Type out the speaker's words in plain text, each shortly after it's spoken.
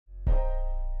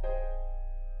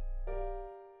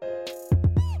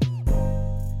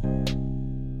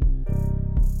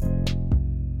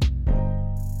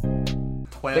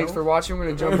12? Thanks for watching. We're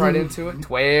going to jump right into it.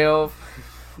 12.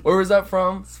 Where was that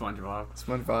from? SpongeBob. I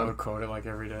SpongeBob. would quote it like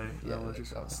every day. Yeah,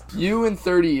 you in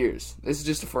 30 years. This is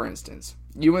just a for instance.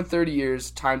 You in 30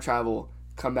 years, time travel,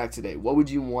 come back today. What would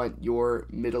you want your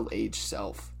middle-aged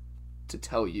self to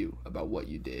tell you about what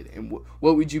you did? And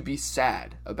what would you be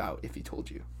sad about if he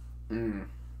told you?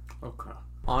 Okay.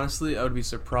 Honestly, I would be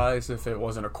surprised if it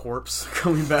wasn't a corpse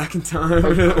coming back in time.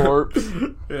 A corpse?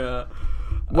 Yeah.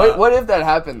 What if that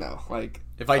happened, though? Like,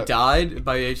 if I died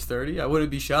by age 30, I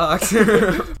wouldn't be shocked.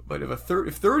 But if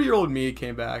 30-year-old me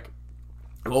came back,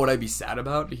 what would I be sad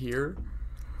about to hear?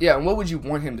 yeah, and what would you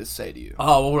want him to say to you?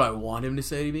 Oh, what would I want him to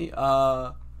say to me?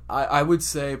 I would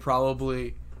say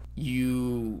probably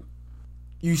you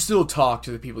still talk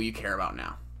to the people you care about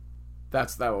now.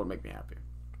 That would make me happy.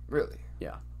 Really?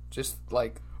 Yeah. Just,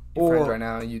 like, your friends right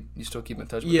now, you still keep in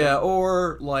touch with them? Yeah,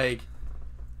 or, like,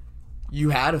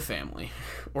 you had a family.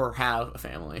 Or have a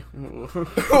family. What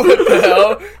the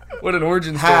hell? What an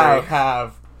origin story.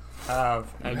 Have.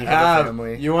 And you have a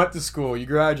family. You went to school. You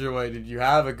graduated. You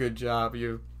have a good job.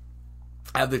 You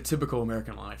have the typical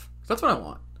American life. That's what I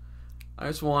want. I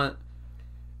just want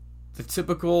the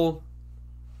typical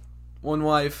one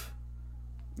wife,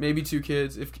 maybe 2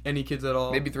 kids, if any kids at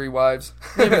all. Maybe 3 wives.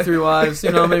 Maybe 3 wives.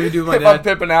 You know, maybe do my if dad. I'm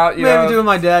pipping out, you maybe know. do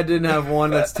my dad didn't have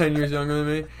one that's 10 years younger than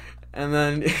me. And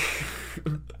then...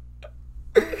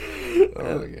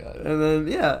 Oh my god. And then,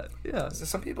 yeah. So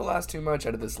some people ask too much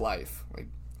out of this life. Like,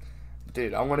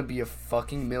 dude, I want to be a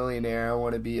fucking millionaire. I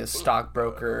want to be a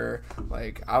stockbroker.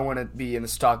 Like, I want to be in the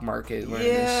stock market learning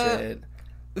this shit.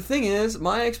 The thing is,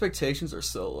 my expectations are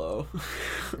so low.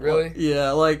 Really?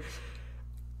 Yeah, like,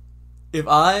 if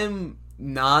I'm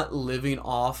not living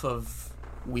off of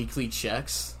weekly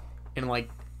checks in, like,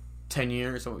 10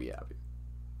 years, I'm going to be happy.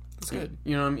 That's good.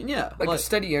 You know what I mean? Yeah. Like a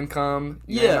steady income.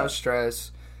 You Yeah. know, no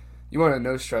stress. You want a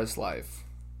no-stress life.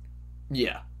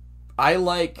 Yeah.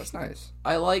 That's nice.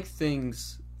 I like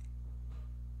things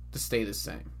to stay the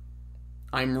same.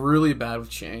 I'm really bad with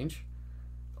change.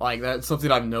 Like, that's something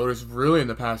I've noticed really in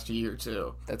the past year,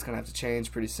 too. That's going to have to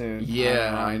change pretty soon.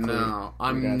 Yeah, I know.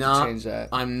 I'm not change that.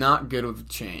 I'm not good with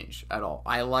change at all.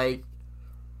 I like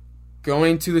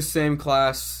going to the same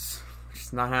class, which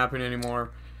is not happening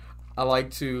anymore. I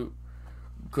like to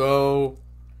go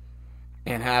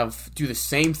and do the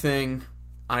same thing.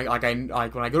 I when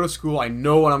I go to school, I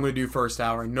know what I'm going to do first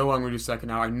hour. I know what I'm going to do second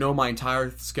hour. I know my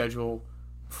entire schedule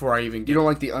before I even get. You don't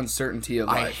like the uncertainty of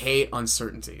life. I hate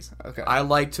uncertainties. Okay. I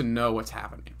like to know what's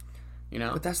happening. You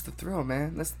know? But that's the thrill,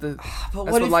 man. That's what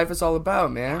what life is all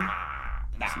about, man.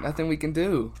 There's nothing we can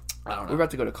do. I don't know. We're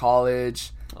about to go to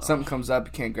college. Something comes up,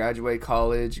 you can't graduate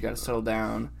college. You got to settle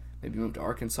down. Maybe move to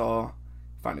Arkansas.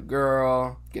 Find a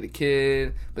girl, get a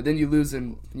kid, but then you lose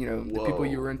the people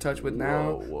you were in touch with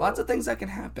now. Whoa. Lots of things that can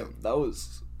happen. That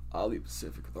was oddly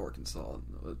specific with Arkansas.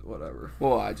 Whatever.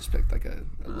 Well, I just picked like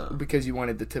because you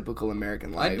wanted the typical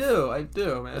American life. I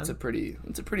do, man. It's a pretty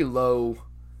low.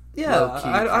 Yeah, low-key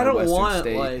I don't Western want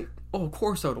state. like. Oh, of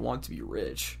course I would want to be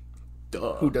rich.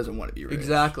 Duh. Who doesn't want to be rich?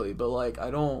 Exactly, but like I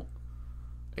don't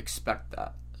expect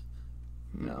that.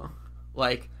 No,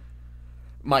 like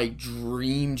my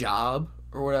dream job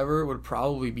or whatever would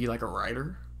probably be like a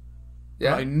writer.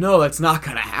 Yeah, But I know that's not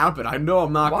gonna happen. I know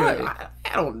I'm not Why? gonna.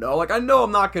 I don't know. Like I know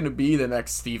I'm not gonna be the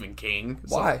next Stephen King.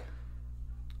 So, why?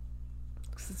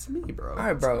 'cause it's me, bro. All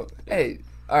right, bro. Hey,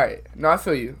 all right. No, I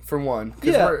feel you for one.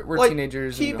 Because we're like,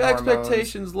 teenagers. Keep and hormones.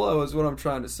 expectations low is what I'm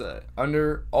trying to say.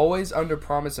 Always under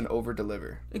promise and over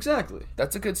deliver. Exactly.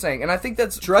 That's a good saying, and I think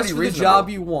that's Dress pretty for the reasonable. job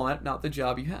you want, not the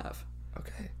job you have.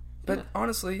 Okay, but Yeah.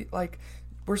 honestly, like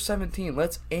we're 17.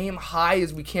 Let's aim high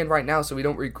as we can right now, so we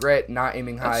don't regret not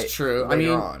aiming high. That's true.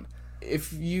 Later on.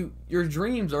 If your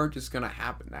dreams aren't just gonna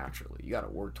happen naturally, you got to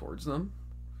work towards them.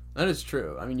 That is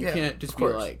true. I mean, you can't just of be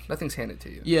course. like, Nothing's handed to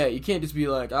you. yeah, you can't just be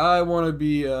like, I want to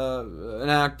be an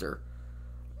actor,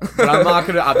 but I'm not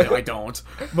gonna. I don't.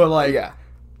 But like, Yeah.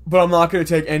 But I'm not gonna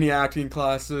take any acting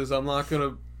classes. I'm not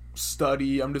gonna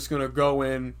study. I'm just gonna go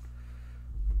in,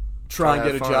 try and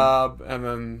have get a fun. job, and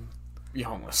then be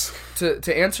homeless.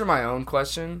 To answer my own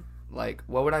question, like,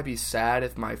 what would I be sad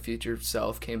if my future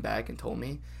self came back and told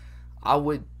me?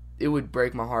 It would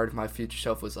break my heart if my future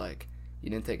self was like, you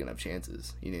didn't take enough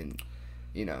chances. You didn't,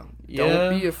 Yeah.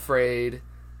 Don't be afraid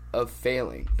of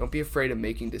failing. Don't be afraid of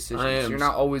making decisions. You're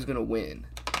not always going to win.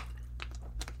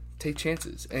 Take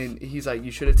chances. And he's like,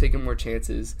 you should have taken more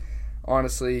chances.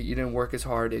 Honestly, you didn't work as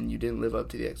hard and you didn't live up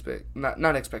to the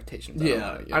not expectations.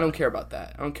 Yeah. I don't care about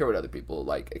that. I don't care what other people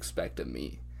expect of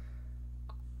me.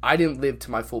 I didn't live to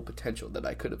my full potential that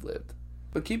I could have lived.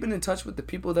 But keeping in touch with the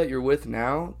people that you're with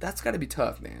now, that's got to be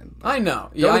tough, man. I know.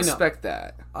 Yeah, Don't I know. expect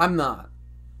that. I'm not.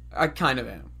 I kind of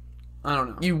am. I don't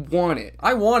know. You want it.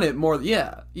 I want it more.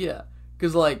 Yeah.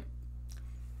 Because, like,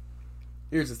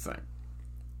 here's the thing.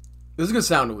 This is going to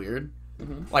sound weird.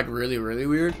 Mm-hmm. Like, really, really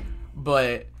weird.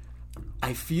 But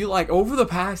I feel like over the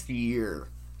past year,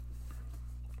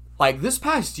 like, this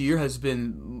past year has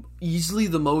been easily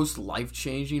the most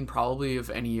life-changing, probably, of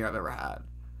any year I've ever had.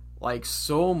 Like,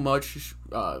 so much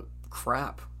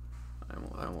crap.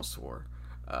 I almost swore.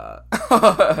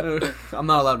 I'm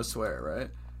not allowed to swear, right?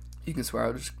 You can swear.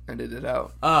 I just edited it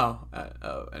out.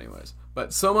 Anyways.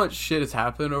 But so much shit has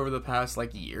happened over the past,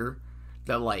 like, year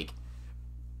that, like,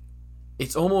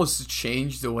 it's almost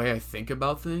changed the way I think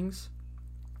about things.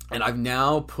 And I've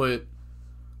now put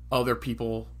other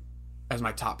people as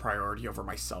my top priority over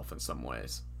myself in some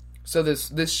ways. So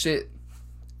this shit,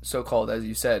 so-called, as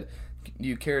you said, do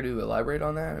you care to elaborate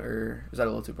on that, or is that a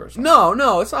little too personal?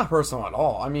 No, it's not personal at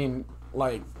all. I mean,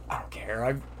 like, I don't care.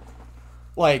 I'm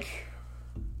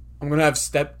gonna have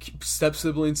step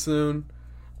siblings soon.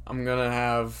 I'm gonna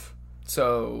have...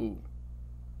 So,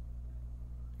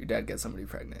 your dad gets somebody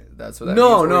pregnant. That's what that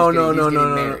means.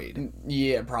 No. Married.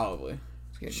 Yeah, probably.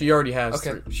 She already has.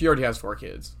 Okay. She already has 4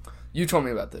 kids. You told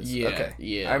me about this. Yeah. Okay.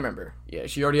 Yeah. I remember. Yeah,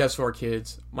 she already has 4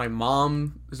 kids. My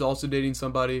mom is also dating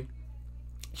somebody.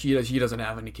 She doesn't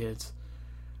have any kids.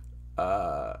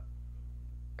 I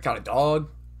got a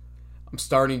dog. I'm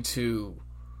starting to,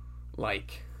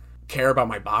 like, care about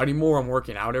my body more. I'm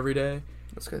working out every day.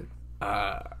 That's good.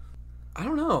 I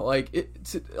don't know. Like,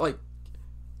 it's like,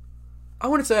 I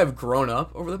wouldn't say I've grown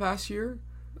up over the past year.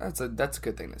 That's a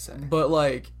good thing to say. But,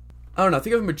 like, I don't know. I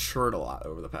think I've matured a lot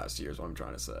over the past year is what I'm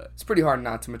trying to say. It's pretty hard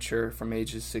not to mature from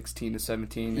ages 16 to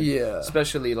 17. Yeah.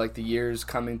 Especially, like, the years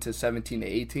coming to 17 to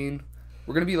 18.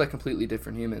 We're going to be, like, completely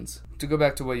different humans. To go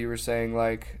back to what you were saying,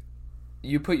 like,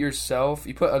 you put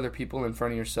other people in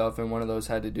front of yourself, and one of those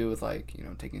had to do with, like, you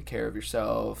know, taking care of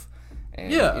yourself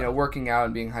and, you know, working out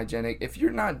and being hygienic. If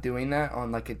you're not doing that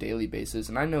on, like, a daily basis,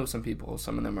 and I know some people,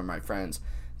 some of them are my friends,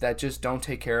 that just don't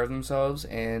take care of themselves,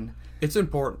 and... It's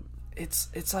important.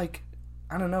 It's like,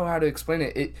 I don't know how to explain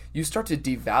it. You start to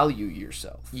devalue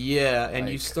yourself. Yeah, and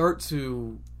you start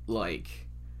to, like,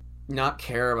 not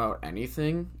care about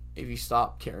anything if you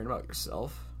stop caring about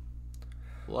yourself.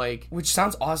 Like, which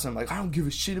sounds awesome. Like, I don't give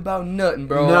a shit about nothing,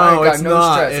 bro. No, I ain't got it's no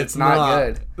not. stress. It's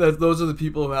not good. Those are the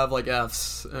people who have, like,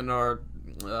 Fs and are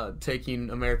taking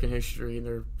American history in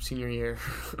their senior year.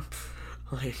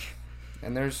 Like,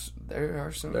 and there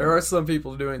are some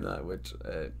people doing that, which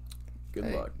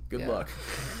good luck. Good luck.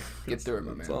 Get through it, my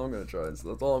man. That's all I'm gonna try. That's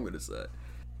all I'm gonna say.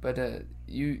 But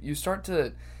you start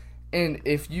to, and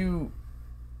if you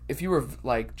were,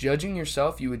 like, judging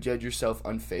yourself, you would judge yourself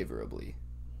unfavorably.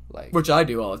 Like, which I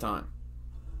do all the time.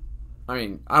 I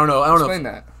mean, I don't know. Explain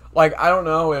that. Like, I don't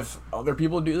know if other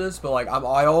people do this, but, like,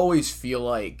 I always feel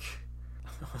like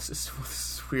this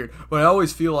is weird, but I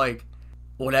always feel like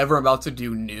whatever I'm about to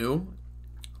do new,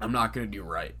 I'm not gonna do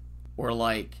right. Or,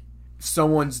 like,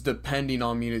 someone's depending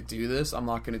on me to do this, I'm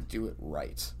not gonna do it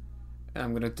right, and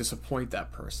I'm gonna disappoint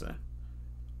that person.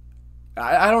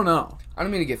 I don't know. I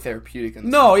don't mean to get therapeutic in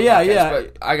this podcast,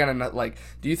 but I gotta know, like,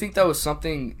 do you think that was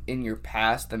something in your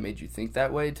past that made you think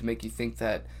that way, to make you think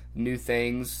that new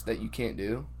things that you can't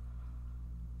do?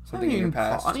 Something in your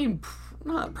past?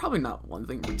 Probably not one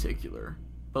thing in particular,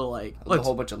 but, like, a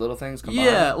whole bunch of little things combined?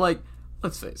 Yeah, like,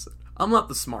 let's face it. I'm not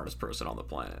the smartest person on the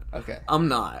planet. Okay. I'm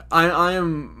not. I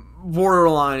am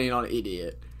borderlining on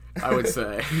idiot, I would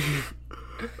say.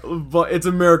 But it's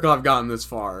a miracle I've gotten this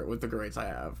far with the grades I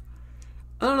have.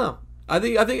 I don't know. I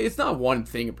think it's not one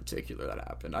thing in particular that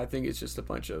happened. I think it's just a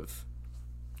bunch of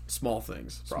small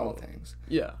things. Small things.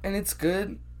 Yeah. And it's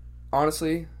good,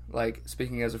 honestly. Like,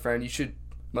 speaking as a friend, you should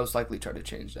most likely try to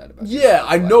change that about yourself. Yeah,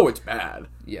 I know it's bad.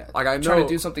 Yeah. Like, I know. Trying to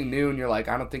do something new and you're like,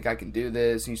 I don't think I can do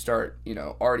this. And you start, you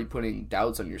know, already putting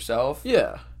doubts on yourself.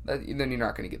 Yeah. Then you're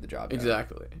not going to get the job done.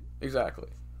 Exactly.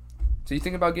 So you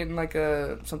think about getting, like,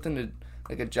 a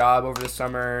job over the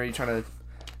summer? Are you trying to...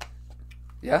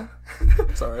 Yeah?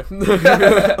 Sorry.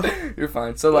 You're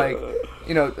fine. So, like,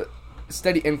 you know,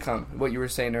 steady income, what you were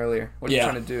saying earlier. What are you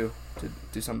trying to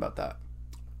do something about that?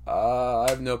 I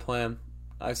have no plan.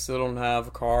 I still don't have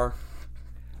a car.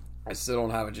 I still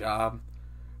don't have a job.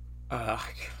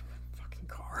 Fucking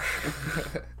car.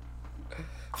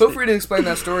 Feel free to explain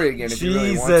that story again if you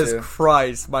really want to. Jesus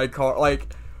Christ, my car. Like,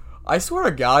 I swear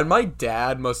to God, my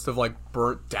dad must have, like,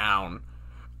 burnt down,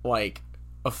 like,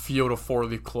 a field of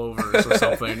 4-leaf clovers or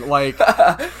something. Like,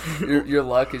 your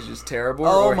luck is just terrible.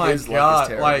 Oh or my his God! Luck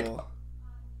is terrible?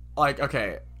 Like,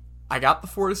 okay, I got the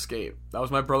Ford Escape. That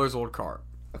was my brother's old car.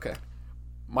 Okay.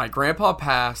 My grandpa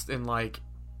passed in, like,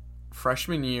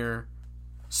 freshman year,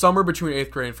 summer between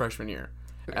 8th grade and freshman year.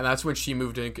 And that's when she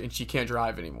moved in and she can't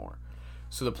drive anymore.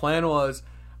 So the plan was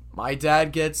my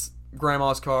dad gets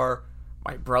grandma's car,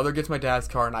 my brother gets my dad's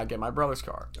car, and I get my brother's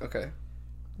car. Okay.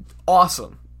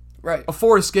 Awesome. Right. A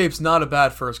Ford Escape's not a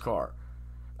bad first car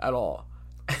at all.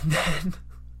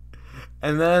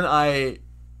 And then I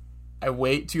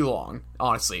wait too long.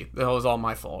 Honestly, that was all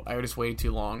my fault. I just waited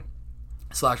too long.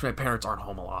 / my parents aren't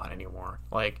home a lot anymore.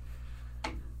 Like,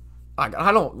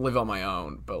 I don't live on my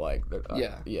own, but like,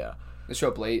 yeah. They show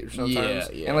up late sometimes.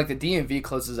 Yeah. And like the DMV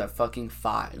closes at fucking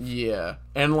 5. Yeah.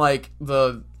 And like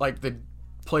the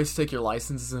place to take your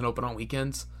license isn't open on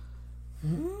weekends.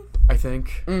 Mm-hmm. I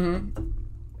think. Mm-hmm.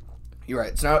 You're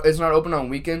right. It's not open on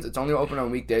weekends. It's only open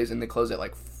on weekdays, and they close at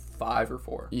like 5 or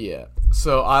 4. Yeah.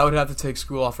 So I would have to take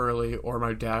school off early, or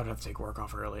my dad would have to take work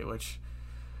off early, which...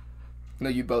 No,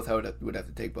 you both would have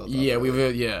to take both off yeah,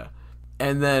 early. Yeah.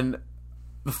 And then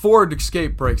the Ford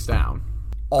Escape breaks down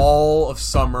all of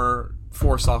summer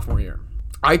before sophomore year.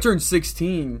 I turned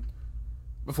 16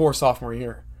 before sophomore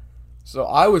year. So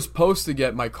I was supposed to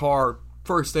get my car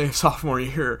first day of sophomore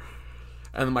year.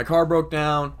 And then my car broke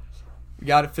down. We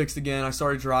got it fixed again. I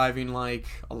started driving like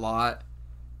a lot.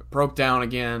 It broke down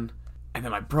again. And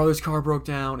then my brother's car broke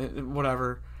down and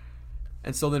whatever.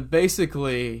 And so then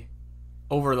basically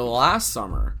over the last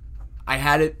summer, I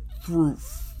had it through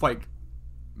like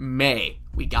May.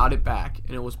 We got it back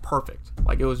and it was perfect.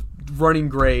 Like it was running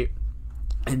great.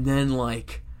 And then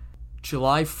like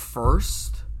July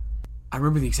 1st, I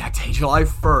remember the exact day, July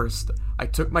 1st, I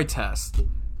took my test.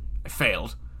 I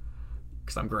failed.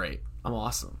 Because I'm great. I'm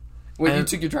awesome. Wait, you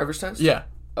took your driver's test? Yeah.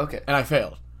 Okay. And I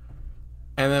failed.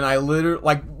 And then I literally,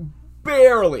 like,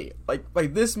 barely,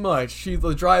 like this much,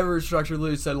 the driver instructor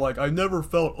literally said, like, I never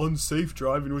felt unsafe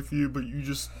driving with you, but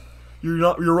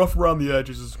you're rough around the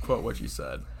edges, is quote what she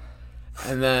said.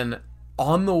 And then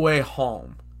on the way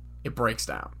home, it breaks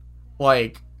down.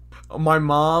 Like, my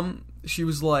mom, she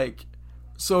was like,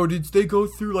 so did they go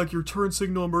through like your turn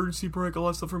signal, emergency brake, all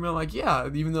that stuff for me? I'm like, yeah,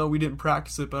 even though we didn't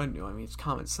practice it, but I knew. I mean, it's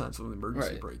common sense what an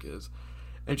emergency brake is.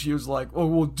 And she was like, oh,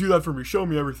 well, do that for me. Show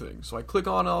me everything. So I click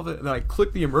on all of it, and then I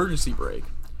click the emergency brake,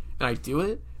 and I do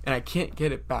it, and I can't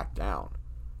get it back down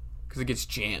because it gets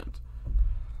jammed.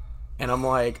 And I'm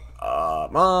like,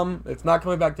 Mom, it's not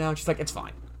coming back down. She's like, it's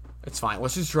fine. It's fine.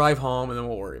 Let's just drive home, and then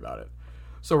we'll worry about it.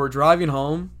 So we're driving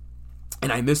home.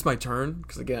 And I missed my turn,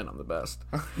 because again, I'm the best.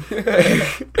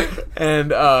 And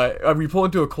we pull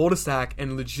into a cul-de-sac,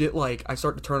 and legit, like, I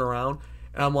start to turn around,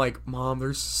 and I'm like, Mom,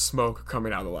 there's smoke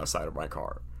coming out of the left side of my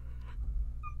car.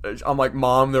 I'm like,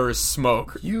 Mom, there is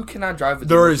smoke. You cannot drive with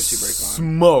the there emergency is brake on.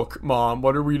 Smoke, Mom.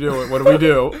 What are we doing? What do we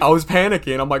do? I was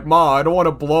panicking. I'm like, Mom, I don't want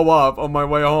to blow up on my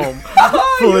way home.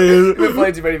 Please. You've been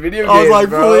playing too many video games, I was like,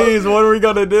 bro. Please, what are we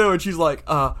gonna do? And she's like,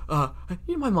 you know,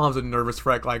 my mom's a nervous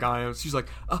wreck like I am. She's like,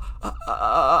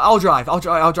 I'll drive.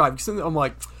 I'm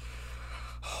like,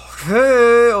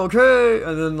 okay.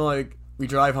 And then, like, we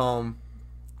drive home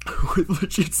with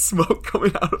legit smoke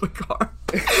coming out of the car.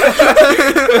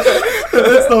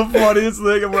 It's the funniest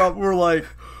thing. And we're like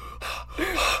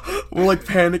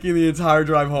panicking the entire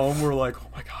drive home. We're like, oh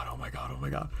my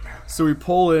god. So we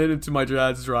pull into my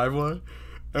dad's driveway,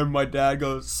 and my dad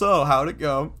goes, so how'd it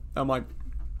go? I'm like,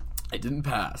 I didn't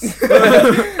pass.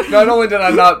 Not only did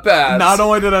I not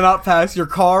pass, your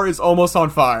car is almost on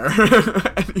fire.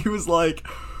 And he was like,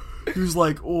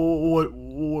 oh,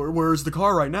 where's the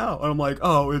car right now? And I'm like,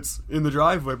 oh, it's in the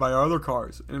driveway by our other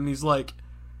cars. And he's like,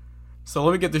 so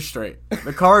let me get this straight.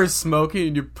 The car is smoking,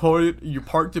 and you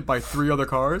parked it by 3 other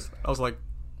cars? I was like,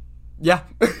 yeah.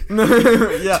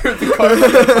 Yeah. Dude, the car is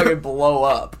gonna fucking blow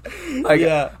up. Like,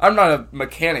 yeah. I'm not a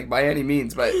mechanic by any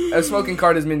means, but a smoking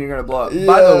car doesn't mean you're gonna blow up. Yeah.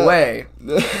 By the way,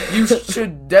 you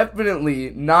should definitely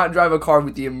not drive a car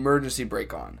with the emergency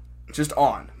brake on. Just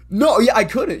on. No, yeah, I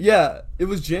couldn't. Yeah, it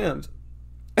was jammed.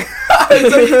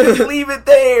 So you just leave it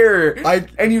there.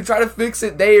 And you try to fix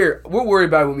it there. We'll worry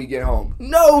about it when we get home.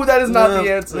 No, that is not the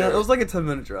answer. Yeah, it was like a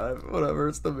 10-minute drive. Whatever,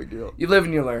 it's no big deal. You live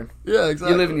and you learn. Yeah,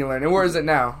 exactly. You live and you learn. And where is it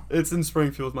now? It's in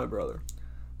Springfield with my brother.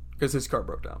 Because his car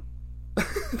broke down.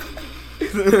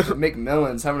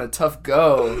 McMillan's having a tough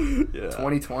go. Yeah.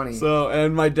 2020. So,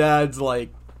 and my dad's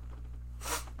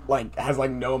has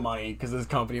no money because his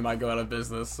company might go out of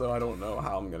business, so I don't know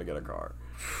how I'm gonna get a car.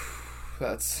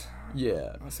 That's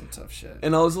some tough shit.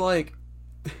 And I was like,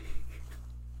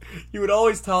 he would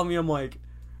always tell me, I'm like,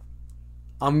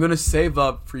 I'm gonna save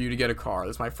up for you to get a car.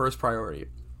 That's my first priority.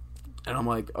 And I'm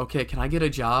like, okay, can I get a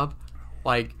job?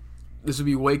 Like, this would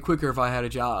be way quicker if I had a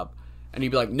job. And he'd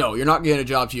be like, no, you're not getting a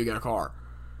job till you get a car.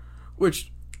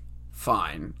 Which,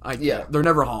 fine. They're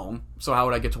never home, so how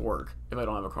would I get to work if I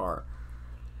don't have a car?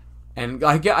 And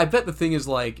I bet the thing is,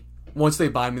 like, once they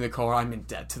buy me the car, I'm in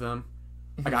debt to them.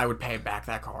 Like, I would pay back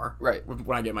that car. Right.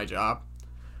 When I get my job.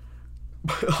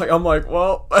 Like, I'm like,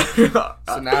 well.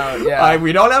 So now, yeah.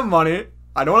 We don't have money.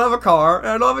 I don't have a car. And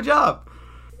I don't have a job.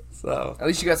 So. At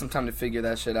least you got some time to figure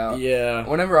that shit out. Yeah.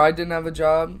 Whenever I didn't have a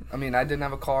job, I didn't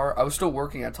have a car, I was still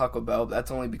working at Taco Bell, but that's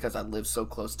only because I lived so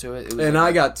close to it. And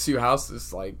I got 2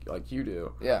 houses like you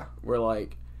do. Yeah. Where,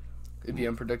 like. It'd be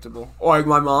unpredictable. Or, like,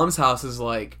 my mom's house is,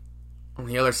 like, on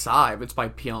the other side. It's by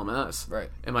PLMS. Right.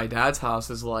 And my dad's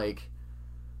house is, like,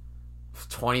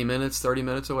 20 minutes, 30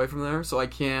 minutes away from there. So I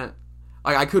can't.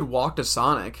 I could walk to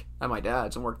Sonic at my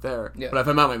dad's and work there. Yeah. But if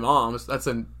I'm at my mom's, that's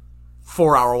a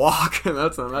 4-hour walk. And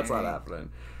that's not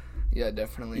happening. Yeah,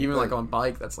 definitely. Even, like, on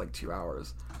bike, that's, like, 2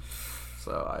 hours.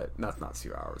 So that's not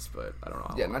 2 hours, but I don't know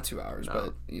how Yeah, long. not 2 hours,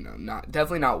 but,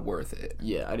 definitely not worth it.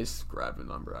 Yeah, I just grabbed a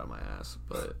number out of my ass.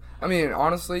 But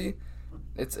honestly,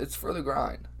 it's for the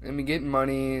grind. Getting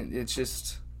money, it's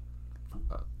just...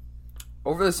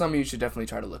 over the summer, you should definitely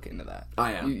try to look into that.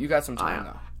 I am. You got some time,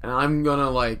 though. And I'm gonna,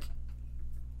 like...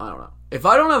 I don't know. If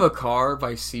I don't have a car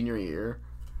by senior year...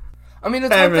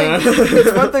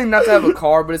 It's one thing not to have a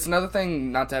car, but it's another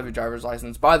thing not to have a driver's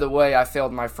license. By the way, I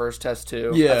failed my first test,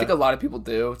 too. Yeah. I think a lot of people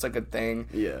do. It's like a thing.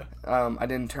 Yeah. I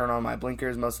didn't turn on my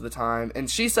blinkers most of the time. And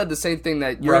she said the same thing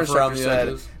that your Rough around instructor the said.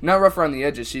 edges? Not rough around the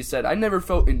edges. She said, I never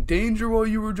felt in danger while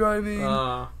you were driving,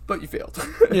 but you failed.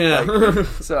 Yeah.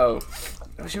 So,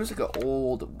 she was like an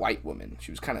old white woman.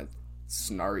 She was kind of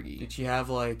snarky. Did she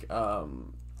have, like, I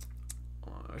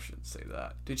shouldn't say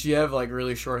that. Did she have, like,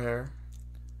 really short hair?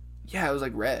 Yeah, it was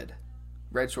like red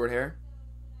short hair.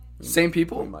 Same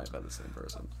people? We might have had the same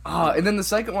person. And then the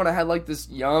second one, I had like this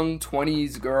young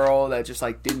 20s girl that just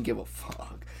like didn't give a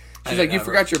fuck. She's like, you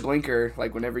forgot your blinker.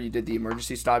 Like whenever you did the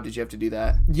emergency stop, did you have to do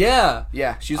that? Yeah.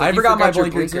 Yeah. She's like, I forgot my your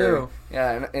blinker too.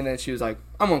 Yeah, and then she was like,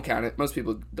 I won't count it. Most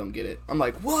people don't get it. I'm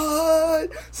like,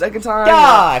 what? Second time?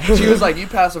 God. She was like, you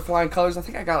passed with flying colors. I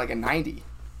think I got like a 90.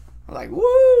 I'm like,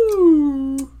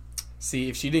 woo. See,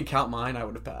 if she didn't count mine, I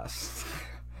would have passed.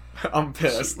 I'm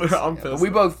pissed. I'm pissed.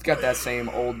 We both got that same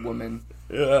old woman.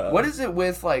 Yeah. What is it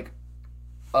with, like,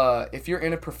 if you're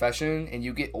in a profession and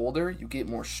you get older, you get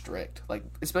more strict. Like,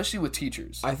 especially with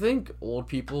teachers. I think old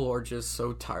people are just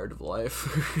so tired of life.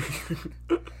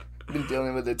 Been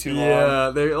dealing with it too long. Yeah,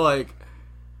 they're like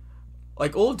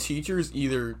old teachers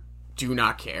either do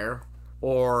not care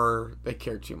or they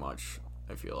care too much,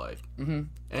 I feel like. Mm-hmm.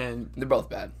 And they're both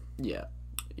bad. Yeah.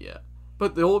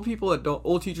 But the old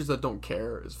teachers that don't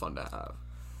care is fun to have.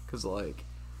 Because, like,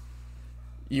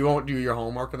 you won't do your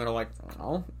homework and they're like,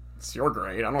 oh, it's your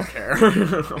grade. I don't care.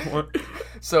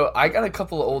 So I got a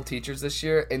couple of old teachers this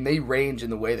year, and they range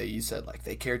in the way that you said. Like,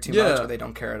 they care too much or they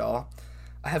don't care at all.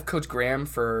 I have Coach Graham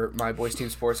for my boys team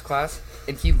sports class,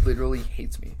 and he literally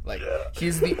hates me. Like,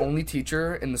 he's the only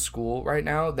teacher in the school right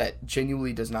now that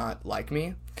genuinely does not like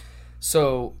me.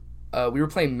 So... we were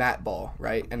playing mat ball,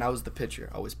 right? And I was the pitcher.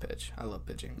 I always pitch. I love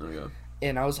pitching. Okay.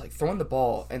 And I was, like, throwing the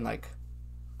ball in, like,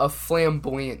 a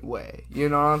flamboyant way. You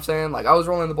know what I'm saying? Like, I was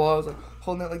rolling the ball. I was, like,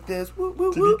 holding it like this. Whoop,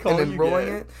 whoop, whoop. And then rolling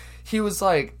it. He was,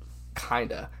 like,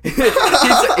 kinda.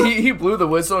 he blew the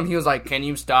whistle, and he was like, can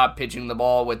you stop pitching the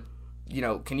ball with,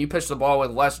 can you pitch the ball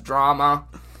with less drama?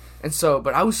 And so,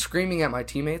 but I was screaming at my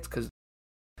teammates because,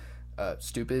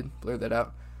 stupid, blur that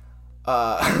out.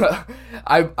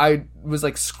 I was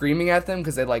like screaming at them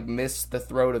because they like missed the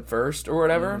throw to first or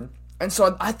whatever, Mm-hmm. and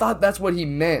so I thought that's what he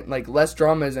meant, like less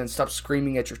dramas and stop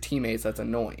screaming at your teammates. That's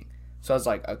annoying. So I was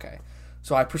like, okay.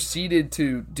 So I proceeded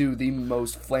to do the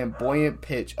most flamboyant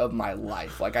pitch of my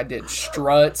life. Like I did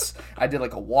struts, I did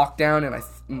like a walk down, and I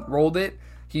rolled it.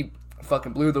 He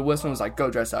fucking blew the whistle and was like,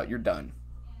 "Go dress out. You're done.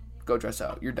 Go dress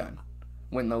out. You're done."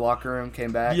 Went in the locker room,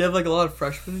 came back. Do you have like a lot of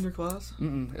freshmen in your class?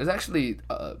 It was actually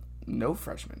no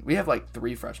freshmen. We have like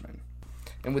 3 freshmen.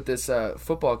 And with this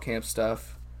football camp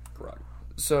stuff, Correct.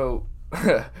 So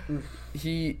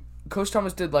Coach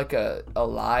Thomas did like a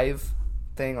live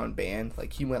thing on band.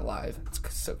 Like he went live. It's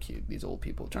so cute. These old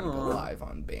people trying to go live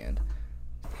on band.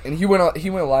 And he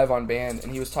went live on band,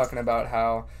 and he was talking about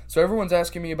how, so everyone's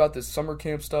asking me about this summer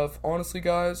camp stuff. Honestly,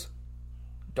 guys,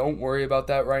 don't worry about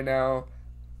that right now.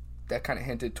 That kind of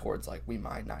hinted towards like we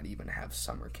might not even have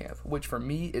summer camp, which for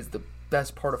me is the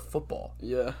best part of football.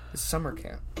 Yeah. Is summer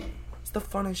camp. It's the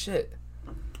funnest shit.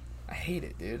 I hate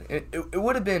it, dude. It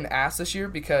would have been ass this year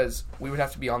because we would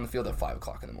have to be on the field at 5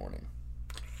 o'clock in the morning.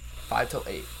 5 till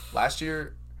 8. Last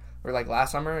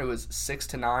summer, it was 6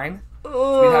 to 9.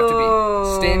 So we'd have to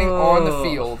be standing on the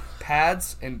field,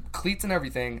 pads and cleats and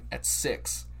everything, at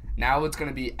 6. Now it's going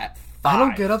to be at 5. I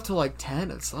don't get up till like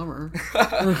 10 in summer.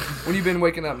 When you been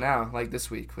waking up now, like this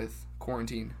week with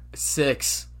quarantine?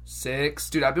 6. 6?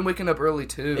 Dude, I've been waking up early,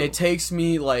 too. It takes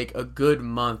me, like, a good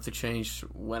month to change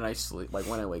when I sleep, like,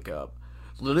 when I wake up.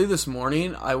 Literally this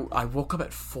morning, I woke up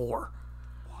at 4.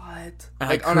 What?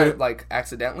 And like,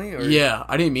 accidentally? Or? Yeah,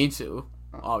 I didn't mean to,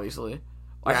 obviously.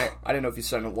 Like, I didn't know if you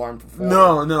set an alarm for 4.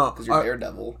 No. Because you're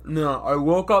Daredevil. No, I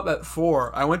woke up at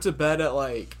 4. I went to bed at,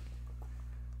 like,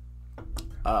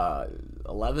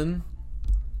 11,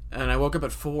 and I woke up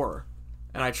at 4.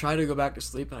 And I tried to go back to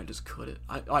sleep, and I just couldn't.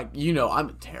 I'm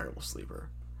a terrible sleeper.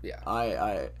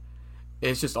 Yeah.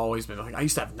 It's just always been like, I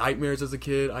used to have nightmares as a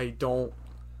kid. I don't,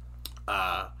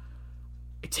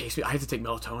 it takes me, I have to take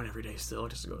melatonin every day still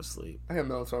just to go to sleep. I have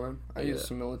melatonin. I use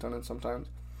some melatonin sometimes.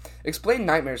 Explain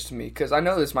nightmares to me, because I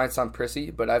know this might sound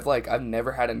prissy, but I've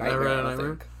never had a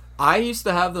nightmare. I used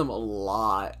to have them a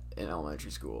lot in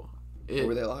elementary school. What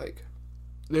were they like?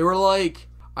 They were like,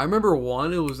 I remember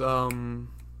one, it was, oh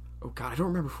god, I don't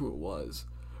remember who it was.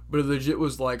 But it legit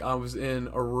was like I was in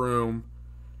a room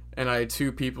and I had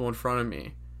 2 people in front of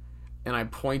me. And I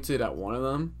pointed at one of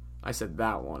them. I said,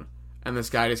 that one. And this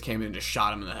guy just came in and just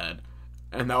shot him in the head.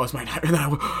 And that was my nightmare.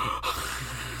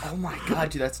 Oh my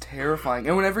god, dude, that's terrifying.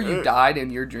 And whenever you died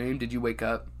in your dream, did you wake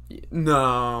up?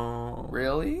 No.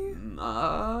 Really?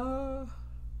 Or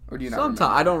do you not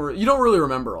sometimes you don't really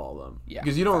remember all of them. Yeah.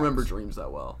 Because you don't remember dreams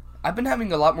that well. I've been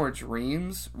having a lot more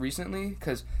dreams recently,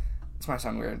 because this might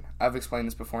sound weird. I've explained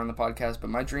this before on the podcast, but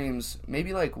my dreams,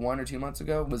 maybe like 1 or 2 months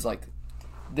ago, was like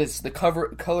the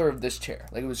color of this chair.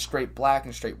 Like, it was straight black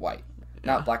and straight white.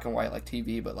 Yeah. Not black and white like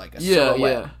TV, but like a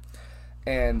silhouette. Yeah.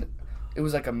 And it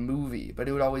was like a movie, but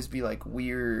it would always be like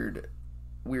weird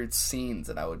scenes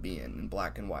that I would be in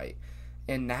black and white.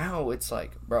 And now it's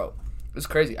like, bro, it's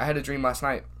crazy. I had a dream last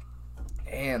night,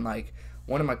 and like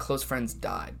one of my close friends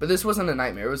died. But this wasn't a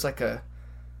nightmare. It was like a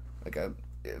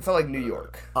it felt like New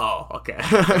York. Oh, okay.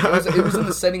 it was in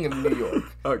the setting of New York.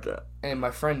 Okay. And my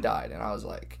friend died, and I was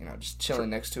like, just chilling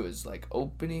next to his like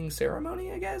opening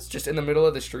ceremony, I guess, just in the middle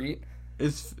of the street.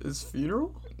 His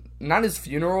funeral? Not his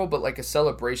funeral, but like a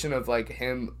celebration of like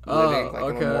him living,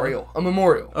 like a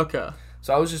memorial. Okay.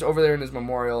 So I was just over there in his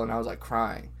memorial, and I was like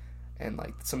crying, and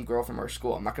like some girl from our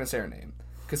school, I'm not gonna say her name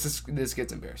because this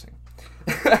gets embarrassing.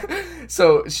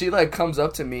 So she like comes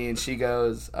up to me and she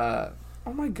goes, "Oh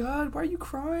my god, why are you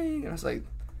crying?" And I was like,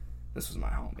 "This was my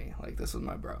homie, like this was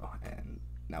my bro, and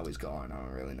now he's gone. I don't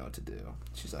really know what to do."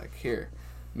 She's like, "Here,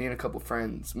 me and a couple of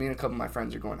my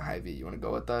friends are going to Hy-Vee. You want to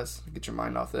go with us? Get your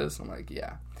mind off this?" I'm like,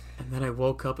 "Yeah." And then I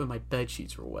woke up and my bed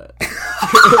sheets were wet.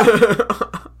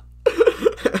 I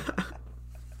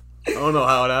don't know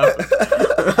how it happened.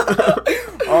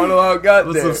 I don't know how it got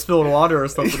there. Must have spilled water or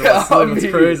something. It's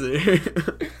crazy.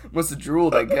 Must have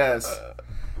drooled, I guess.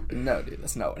 No, dude,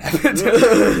 that's not what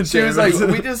happened. She was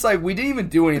like, we didn't even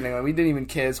do anything. Like, we didn't even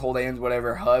kiss, hold hands,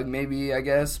 whatever, hug, maybe, I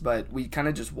guess. But we kind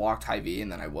of just walked Hy-Vee,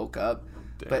 and then I woke up.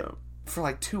 Damn. But for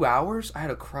like 2 hours, I had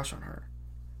a crush on her.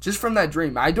 Just from that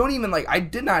dream. I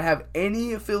did not have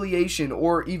any affiliation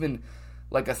or even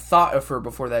like a thought of her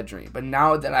before that dream. But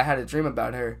now that I had a dream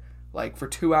about her, like for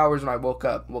 2 hours when I woke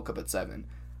up at 7,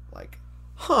 like,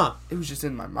 it was just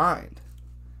in my mind.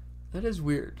 That is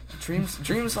weird.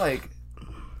 Dreams like,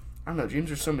 I don't know, dreams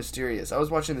are so mysterious. I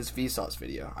was watching this Vsauce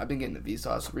video. I've been getting the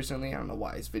Vsauce recently. I don't know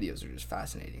why. His videos are just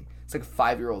fascinating. It's like a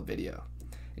 5-year-old video.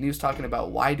 And he was talking about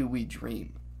why do we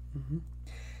dream? Mm-hmm.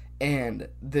 And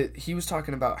he was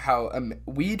talking about how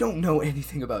we don't know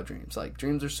anything about dreams. Like,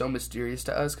 dreams are so mysterious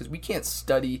to us because we can't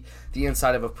study the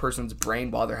inside of a person's brain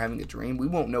while they're having a dream. We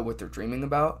won't know what they're dreaming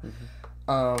about.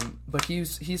 Mm-hmm. But he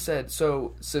said,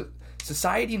 so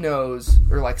society knows,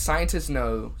 or like scientists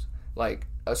know, like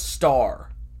a star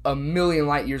 1,000,000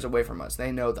 light years away from us.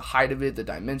 They know the height of it, the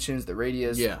dimensions, the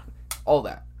radius, all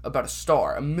that about a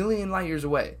star 1,000,000 light years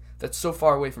away. That's so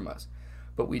far away from us.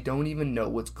 But we don't even know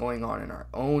what's going on in our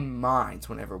own minds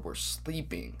whenever we're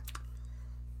sleeping.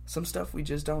 Some stuff we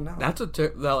just don't know. That's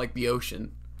like the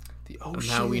ocean. The ocean. And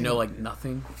how we know like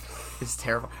nothing is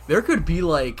terrifying. There could be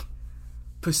like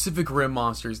Pacific Rim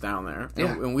monsters down there,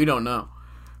 and we don't know.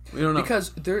 We don't know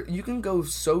because you can go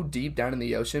so deep down in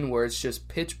the ocean where it's just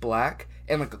pitch black,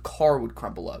 and like a car would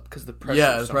crumble up because the pressure.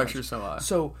 Yeah, the pressure's so high.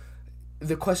 So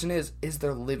the question is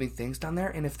there living things down there?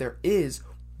 And if there is,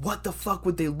 what the fuck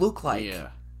would they look like? Yeah.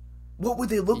 What would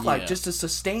they look like just to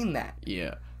sustain that?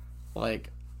 Yeah. Like,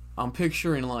 I'm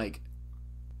picturing, like,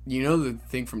 you know the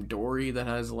thing from Dory that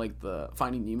has, like, the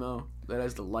Finding Nemo that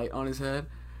has the light on his head?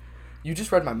 You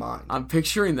just read my mind. I'm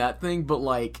picturing that thing, but,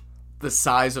 like, the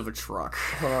size of a truck.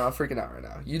 Hold on, I'm freaking out right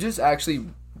now. You just actually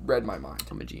read my mind.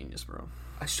 I'm a genius, bro.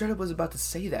 I straight up was about to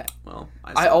say that. Well,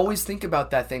 I always think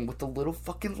about that thing with the little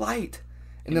fucking light.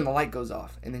 And then the light goes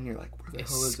off, and then you're like, where the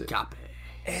hell is it?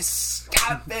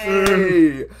 Escape!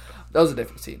 That was a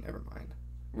different scene, never mind.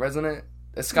 Wasn't it?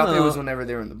 Escape was whenever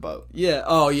they were in the boat. Yeah,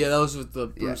 oh yeah, that was with the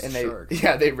Bruce shark.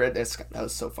 Yeah, they read Escape. That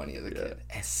was so funny as a kid.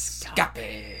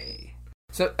 Escape!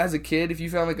 So, as a kid, if you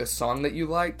found like a song that you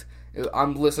liked,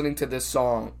 I'm listening to this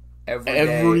song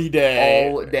every day.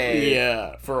 All day.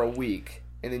 Yeah. For a week.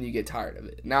 And then you get tired of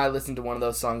it. Now I listen to one of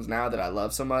those songs now that I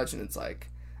love so much, and it's like,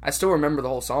 I still remember the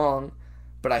whole song,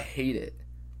 but I hate it.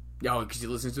 Oh, because you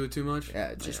listen to it too much? Yeah,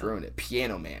 it just ruined it.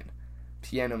 Piano Man.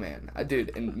 Dude,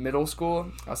 in middle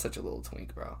school, I was such a little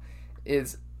twink, bro.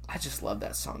 I just love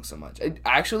that song so much.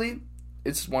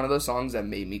 It's one of those songs that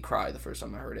made me cry the first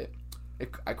time I heard it.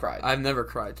 I cried. I've never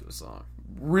cried to a song.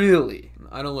 Really?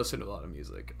 I don't listen to a lot of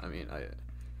music. I mean,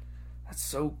 That's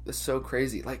so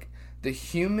crazy. Like, the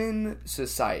human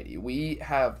society, we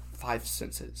have 5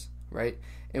 senses, right?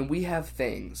 And we have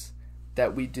things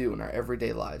that we do in our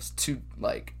everyday lives to,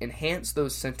 like, enhance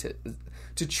those senses,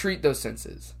 to treat those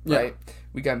senses, right? Yeah.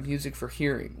 We got music for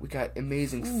hearing. We got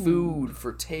amazing food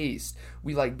for taste.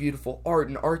 We like beautiful art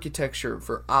and architecture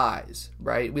for eyes,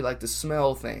 right? We like to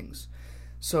smell things.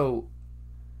 So,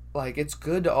 like, it's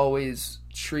good to always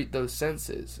treat those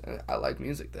senses. I like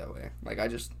music that way. Like, I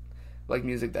just like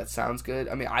music that sounds good.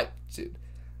 I mean,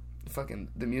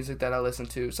 the music that I listen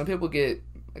to, some people get,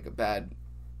 like, a bad,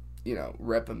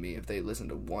 rep of me if they listen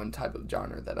to one type of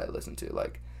genre that I listen to.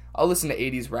 Like, I'll listen to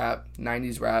 80s rap,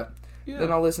 90s rap,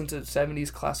 then I'll listen to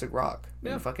 70s classic rock,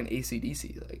 and fucking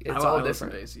AC/DC. Like, it's all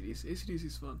different. AC/DC. AC/DC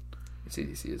is fun.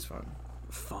 AC/DC is fun.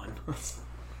 Fun.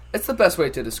 It's the best way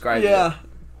to describe it. Yeah,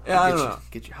 I don't know.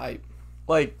 Get you hype.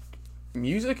 Like,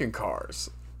 music and cars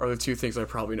are the two things I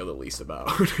probably know the least about.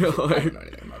 Like, I don't know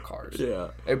anything about cars. Yeah.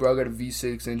 Hey, bro, I got a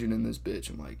V6 engine in this bitch.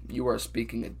 I'm like, you are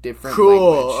speaking a different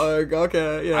language.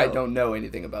 Okay, yeah. I don't know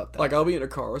anything about that. Like, I'll be in a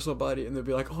car with somebody, and they'll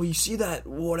be like, oh, you see that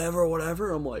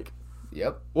whatever? I'm like,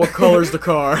 yep. What color's the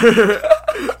car?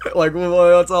 Like,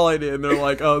 well, that's all I did. And they're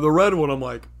like, the red one. I'm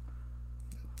like,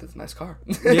 that's a nice car.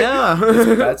 Yeah.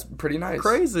 That's pretty nice.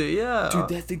 Crazy, yeah. Dude,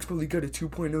 that thing's probably got a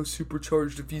 2.0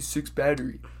 supercharged V6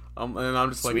 battery. And I'm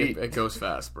just Sweet. Like, it goes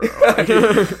fast, bro.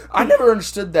 I never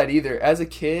understood that either. As a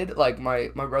kid, like,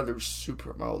 my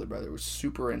older brother was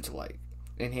super into, like,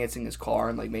 enhancing his car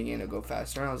and, like, making it go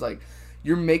faster. And I was like,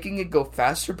 you're making it go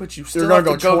faster, but you still have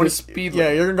to go the speed limit.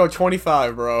 Yeah, you're going to go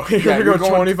 25, bro. You're going to go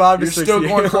 25 to 60. You're still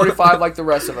going 45 like the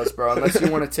rest of us, bro, unless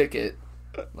you want a ticket.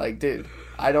 Like, dude,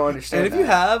 I don't understand And if you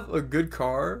have a good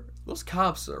car, those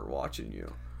cops are watching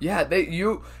you. Yeah,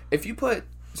 if you put...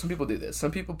 Some people do this.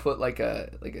 Some people put like a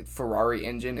Ferrari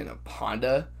engine in a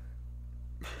Honda.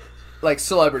 Like,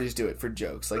 celebrities do it for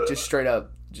jokes. Like, just straight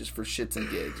up, just for shits and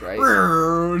gigs, right?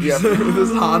 Yeah,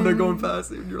 this Honda going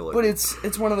past you, and you're like... But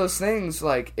it's one of those things,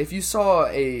 like, if you saw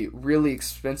a really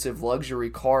expensive luxury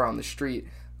car on the street,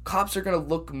 cops are going to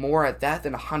look more at that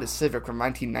than a Honda Civic from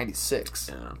 1996.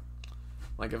 Yeah.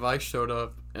 Like, if I showed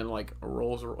up in, like, a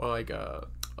like a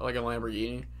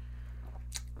Lamborghini...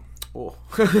 Oh.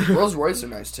 Rolls Royce are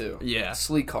nice too. Yeah.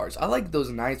 Sleek cars. I like those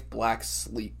nice black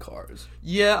sleek cars.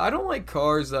 Yeah, I don't like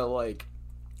cars that, like,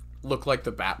 look like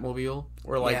the Batmobile,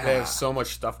 where, like, they have so much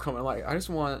stuff coming. Like, I just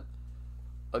want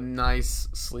a nice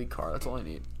sleek car. That's all I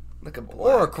need. Like a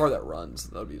black. Or a car that runs.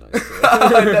 That'd be nice too.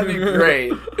 That'd be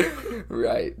great.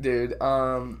 Right, dude.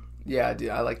 Yeah,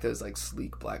 dude. I like those, like,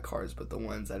 sleek black cars, but the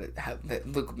ones that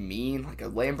look mean, like a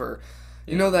Lambo.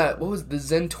 You know that? What was the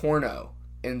Zentorno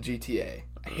in GTA?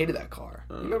 I hated that car.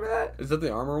 You remember that? Is that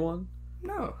the armor one?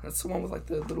 No, that's the one with, like,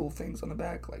 the little things on the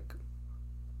back. Like,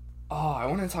 I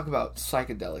want to talk about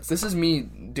psychedelics. This is me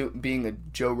being a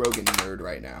Joe Rogan nerd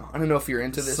right now. I don't know if you're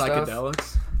into this psychedelics?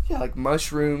 Stuff. Yeah, like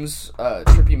mushrooms,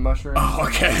 trippy mushrooms. Oh,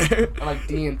 okay. I like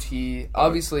DMT.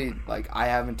 Obviously, like, I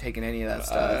haven't taken any of that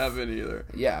stuff. I haven't either.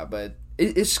 Yeah, but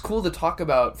it's cool to talk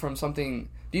about from something.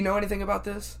 Do you know anything about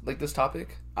this? Like, this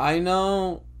topic? I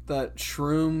know that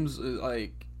shrooms,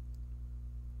 like...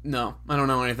 No, I don't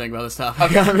know anything about this topic.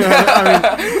 Okay.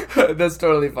 I mean, that's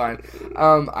totally fine.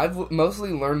 I've mostly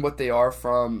learned what they are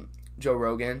from Joe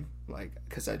Rogan, like,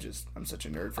 because I'm such a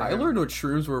nerd for him. I learned what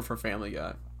shrooms were from Family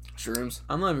Guy. Shrooms?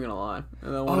 I'm not even gonna lie.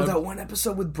 That one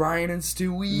episode with Brian and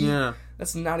Stewie? Yeah.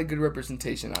 That's not a good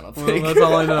representation, I don't think. That's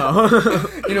all I know.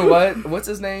 You know what? What's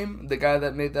his name? The guy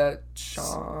that made that?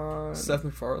 Seth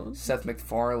MacFarlane? Seth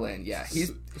MacFarlane, yeah.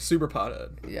 He's super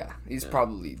pothead. Yeah, he's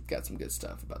probably got some good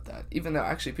stuff about that. Even though,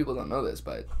 actually, people don't know this,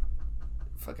 but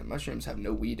fucking mushrooms have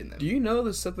no weed in them. Do you know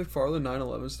the Seth MacFarlane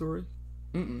 9/11 story?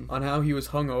 On how he was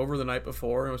hungover the night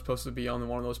before and was supposed to be on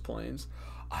one of those planes?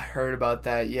 I heard about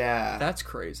that, yeah. That's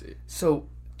crazy. So,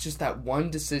 just that one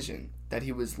decision that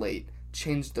he was late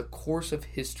changed the course of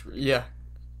history. Yeah.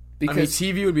 Because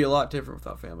TV would be a lot different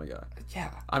without Family Guy.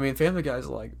 Yeah. I mean, Family Guy is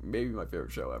like maybe my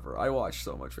favorite show ever. I watch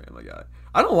so much Family Guy.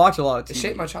 I don't watch a lot of TV. It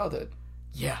shaped my childhood.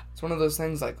 Yeah. It's one of those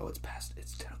things like, it's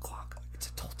 10 o'clock. It's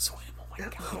Adult Swim.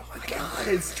 Oh my god.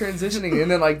 It's transitioning. And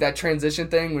then like that transition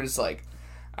thing where it's like,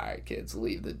 all right, kids,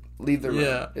 leave the room.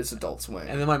 Yeah. It's Adult Swim.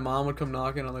 And then my mom would come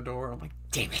knocking on the door. And I'm like,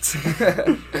 damn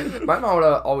it. My mom would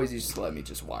always used to let me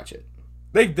just watch it.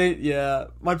 Yeah.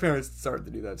 My parents started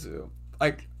to do that too.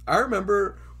 Like, I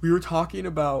remember we were talking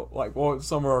about like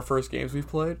some of our first games we've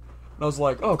played. And I was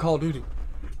like, oh, Call of Duty.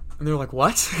 And they were like,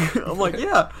 what? I'm like,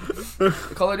 yeah.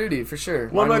 Call of Duty, for sure.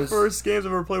 One of my first games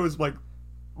I've ever played was like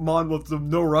with the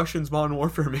No Russians Modern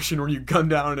Warfare mission where you gun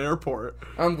down an airport.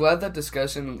 I'm glad that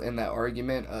discussion and that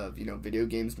argument of, video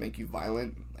games make you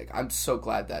violent. Like, I'm so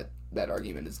glad that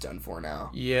argument is done for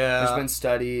now. Yeah. There's been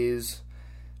studies.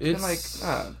 It's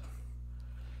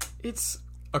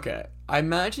okay. I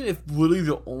imagine if literally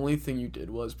the only thing you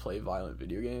did was play violent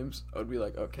video games, I would be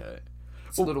like, okay.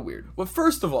 It's a little weird. Well,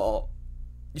 first of all,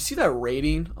 you see that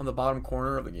rating on the bottom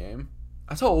corner of the game?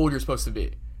 That's how old you're supposed to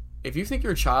be. If you think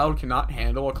your child cannot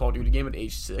handle a Call of Duty game at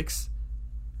age 6,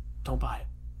 don't buy it.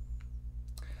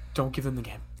 Don't give them the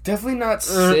game. Definitely not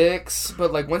 6,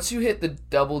 but like once you hit the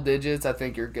double digits, I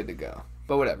think you're good to go.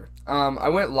 But whatever. I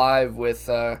went live with,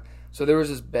 so there was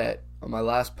this bet on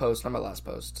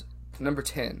number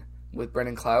 10 with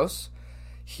Brendan Klaus.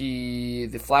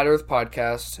 The Flat Earth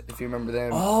podcast, if you remember them.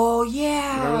 Oh,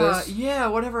 yeah. Remember this? Yeah,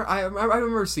 whatever. I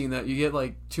remember seeing that. You get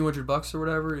like $200 or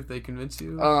whatever if they convince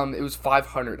you. It was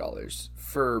 $500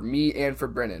 for me and for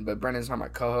Brennan, but Brennan's not my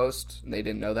co-host, and they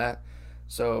didn't know that.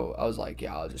 So I was like,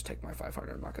 yeah, I'll just take my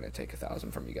 $500. I'm not going to take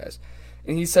 $1,000 from you guys.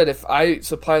 And he said if I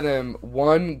supply them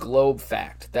one globe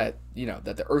fact that,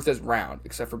 that the Earth is round,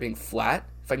 except for being flat,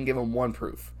 if I can give them one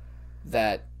proof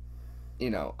that,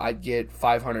 I'd get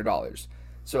 $500.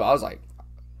 So I was like,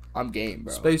 I'm game,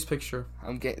 bro. Space picture.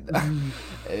 I'm game.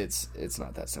 It's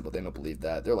not that simple. They don't believe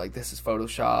that. They're like, this is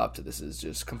photoshopped. This is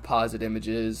just composite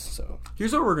images. So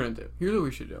here's what we're gonna do. Here's what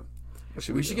we should do.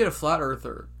 We should get a flat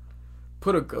earther,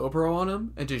 put a GoPro on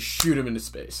him, and just shoot him into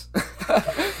space.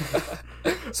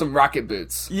 Some rocket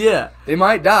boots. Yeah, they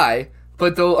might die,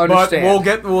 but they'll understand.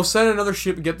 But we'll send another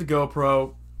ship and get the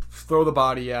GoPro, throw the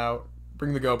body out.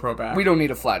 Bring the GoPro back. We don't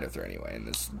need a flat earther anyway in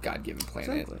this God-given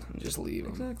planet. Exactly. Just leave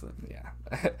them. Exactly.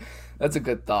 Yeah. That's a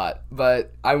good thought.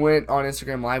 But I went on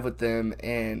Instagram Live with them,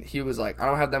 and he was like, I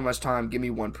don't have that much time. Give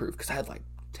me one proof. Because I had like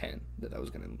 10 that I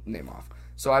was going to name off.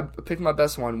 So I picked my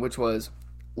best one, which was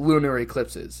lunar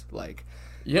eclipses. Like,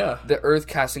 yeah, the Earth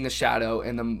casting a shadow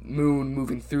and the moon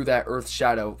moving through that Earth's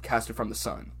shadow casted from the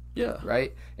sun. Yeah.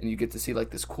 Right? And you get to see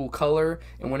like this cool color.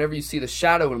 And whenever you see the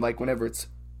shadow, and like whenever it's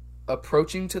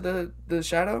approaching to the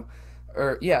shadow,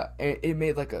 it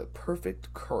made like a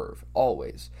perfect curve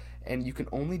always, and you can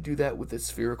only do that with a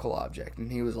spherical object.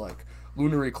 And he was like,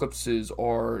 lunar eclipses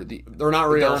they're not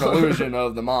real, they're an illusion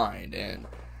of the mind. And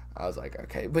I was like,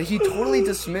 okay, but he totally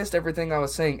dismissed everything I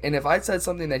was saying. And if I said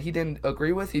something that he didn't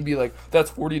agree with, he'd be like,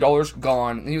 that's $40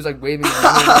 gone. And he was like waving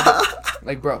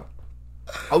like, bro,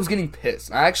 I was getting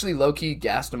pissed. I actually low-key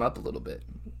gassed him up a little bit.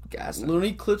 Lunar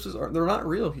eclipses they're not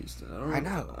real, Houston. I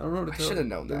know. I don't know what to tell you. I should have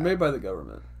known that. They're made by the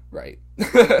government. Right.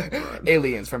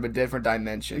 Aliens from a different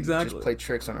dimension. Exactly. Just play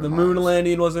tricks on our minds. The moon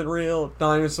landing wasn't real.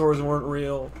 Dinosaurs weren't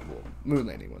real. Moon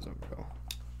landing wasn't real.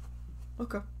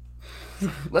 Okay.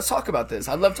 Let's talk about this.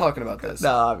 I love talking about this.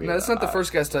 No, that's not the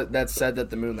first guest that said that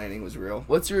the moon landing was real.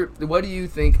 What do you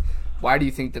think? Why do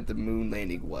you think that the moon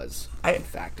landing was, in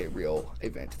fact, a real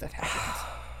event that happened?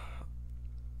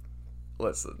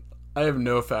 Listen. I have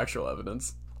no factual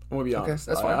evidence. I'm gonna be honest.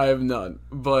 That's fine. I have none,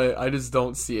 but I just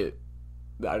don't see it.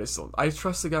 I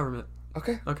trust the government.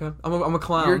 Okay. I'm a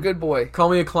clown. You're a good boy. Call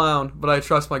me a clown, but I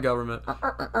trust my government. All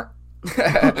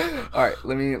right,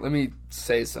 let me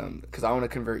say some, because I want to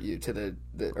convert you to the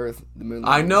Earth, the moon.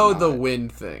 I know the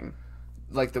wind thing.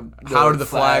 Like the how did the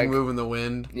flag move in the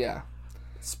wind? Yeah.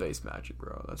 Space magic,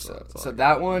 bro. That's so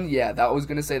that one. Yeah, that was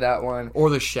gonna say that one. Or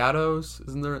the shadows.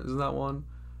 Isn't that one?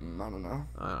 I don't know.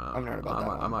 I've heard about that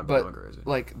one. I might be going crazy.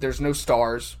 Like, there's no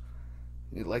stars.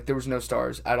 Like, there was no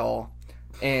stars at all.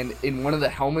 And in one of the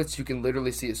helmets, you can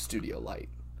literally see a studio light.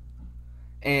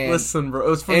 And listen, bro, it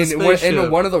was from the spaceship.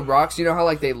 And one of the rocks, you know how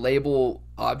like they label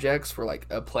objects for like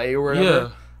a play or whatever? Yeah.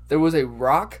 There was a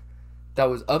rock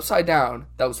that was upside down,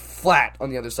 that was flat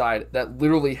on the other side, that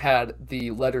literally had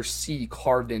the letter C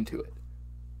carved into it.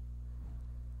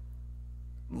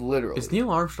 Literally. Is Neil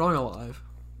Armstrong alive?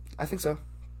 I think so.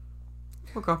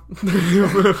 Okay.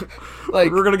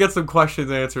 Like, we're gonna get some questions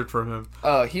answered from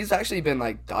him. He's actually been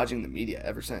like dodging the media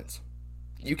ever since.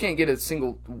 you can't get a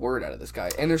single word out of this guy.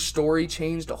 And their story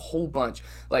changed a whole bunch.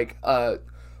 Like,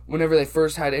 whenever they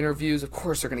first had interviews, of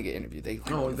course they're gonna get interviewed. They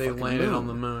landed on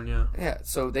the moon, yeah. Yeah,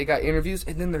 so they got interviews,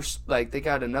 and then they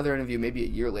got another interview maybe a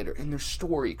year later, and their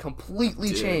story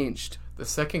completely changed. The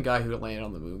second guy who landed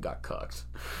on the moon got cucked.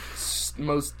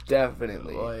 Most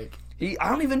definitely. Like, I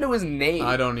don't even know his name.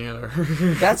 I don't either.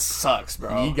 That sucks,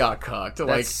 bro. He got cucked.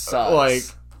 That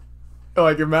sucks.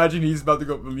 Like, imagine he's about to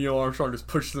go. Neil Armstrong just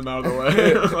pushes him out of the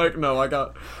way. Like, no,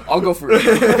 I'll go first.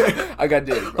 I got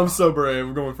dibs, bro. I'm so brave.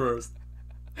 I'm going first.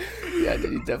 Yeah,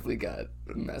 dude, he definitely got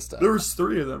messed up. There was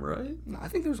 3 of them, right? No, I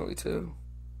think there was only 2.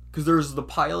 Because there was the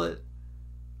pilot.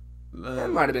 There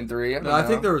might have been 3. I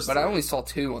think there was. But 3. I only saw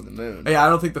 2 on the moon. Yeah, I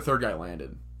don't think the 3rd guy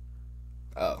landed.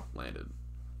 Oh, landed.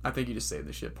 I think he just saved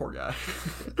the ship. Poor guy.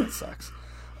 That sucks.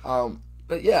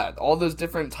 But yeah, all those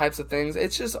different types of things.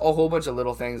 It's just a whole bunch of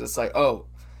little things. It's like, oh,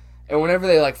 and whenever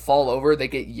they like fall over, they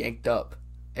get yanked up.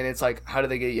 And it's like, how do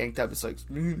they get yanked up? It's like,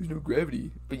 there's no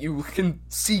gravity. But you can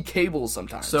see cables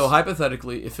sometimes. So,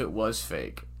 hypothetically, if it was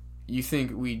fake, you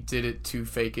think we did it to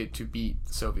fake it to beat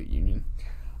the Soviet Union?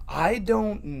 I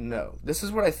don't know. This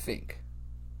is what I think.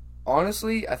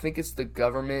 Honestly, I think it's the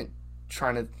government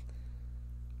trying to...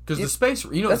 Because the space...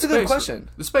 that's a good question.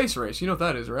 The space race, you know what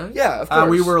that is, right? Yeah, of course.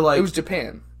 We were like... It was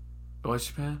Japan. It was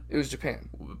Japan? It was Japan.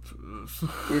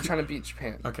 We were trying to beat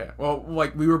Japan. Okay. Well,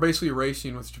 like, we were basically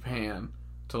racing with Japan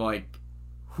to, like,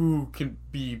 who can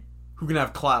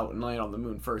have clout and land on the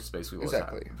moon first, basically.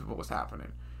 What was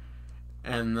happening.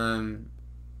 And then...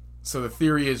 So the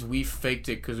theory is we faked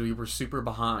it because we were super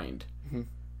behind. Mm-hmm.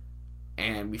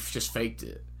 And we just faked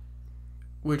it.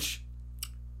 Which...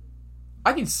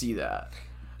 I can see that.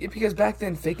 Yeah, because back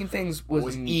then, faking things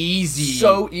was easy.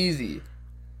 So easy.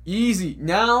 Easy.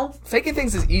 Now... Faking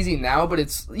things is easy now, but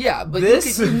it's... Yeah, but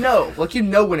you know. Like, you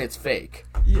know when it's fake.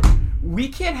 Yeah. We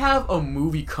can't have a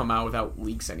movie come out without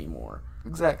leaks anymore.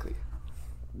 Exactly.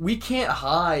 We can't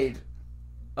hide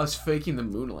us faking the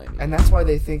moon landing. And that's why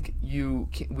they think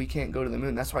we can't go to the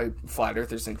moon. That's why flat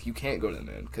earthers think you can't go to the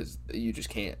moon, because you just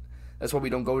can't. That's why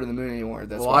we don't go to the moon anymore.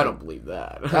 That's why I don't believe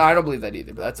that. No, I don't believe that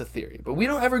either, but that's a theory. But we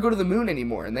don't ever go to the moon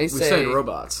anymore, and we send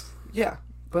robots. Yeah,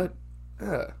 but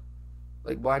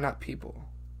like, why not people?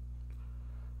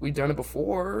 We've done it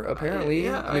before, apparently.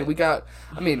 I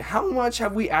mean, how much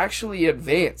have we actually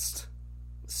advanced?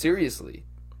 Seriously.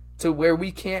 To where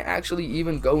we can't actually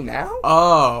even go now?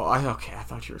 Oh, I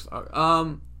thought you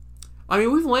were... I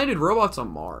mean, we've landed robots on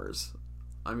Mars.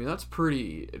 I mean, that's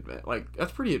pretty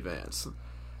advanced.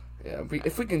 Yeah,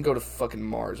 if we can go to fucking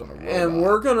Mars on a robot. And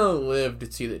we're gonna live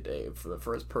to see the day for the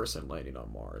first person landing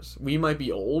on Mars. We might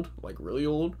be old, like really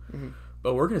old,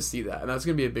 but we're gonna see that, and that's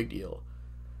gonna be a big deal.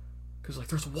 Because, like,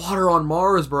 there's water on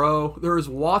Mars, bro. There is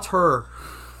water.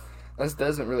 That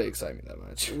doesn't really excite me that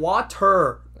much.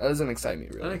 Water. That doesn't excite me,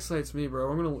 really. That excites me,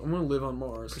 bro. I'm gonna live on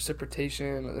Mars.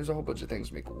 Precipitation. There's a whole bunch of things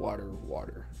to make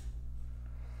water.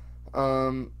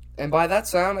 And by that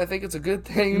sound, I think it's a good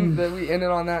thing that we ended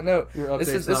on that note. This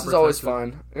is always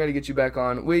fun. I got to get you back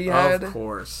on. Of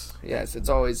course. Yes, it's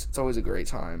always a great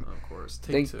time. Of course.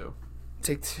 Take 2.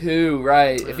 Take 2,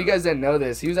 right. Yeah. If you guys didn't know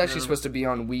this, he was actually supposed to be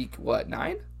on week,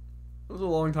 9? It was a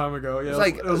long time ago. Yeah,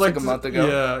 it was like a month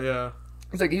ago. Yeah.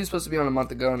 It's like he was supposed to be on a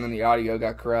month ago, and then the audio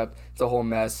got corrupt. It's a whole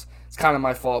mess. It's kind of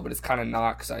my fault, but it's kind of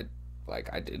not, because I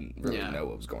didn't really know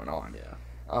what was going on.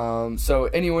 Yeah. So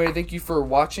anyway, thank you for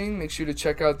watching. Make sure to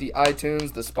check out the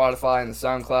iTunes, the Spotify, and the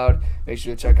SoundCloud. Make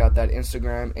sure to check out that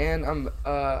Instagram. And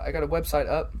I got a website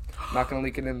up. I'm not gonna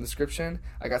link it in the description.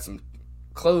 I got some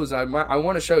clothes. I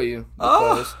want to show you the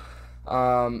clothes.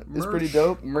 It's pretty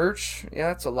dope. Merch.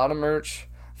 Yeah, it's a lot of merch.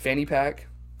 Fanny pack.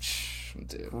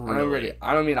 Dude, really?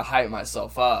 I don't mean to hype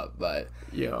myself up, but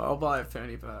yeah, I'll buy a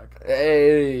fanny pack.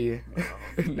 Hey,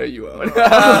 no, you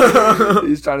won't.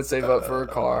 He's trying to save up for a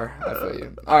car. I feel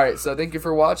you. All right, so thank you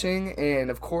for watching, and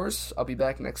of course, I'll be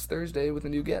back next Thursday with a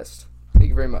new guest. Thank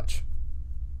you very much.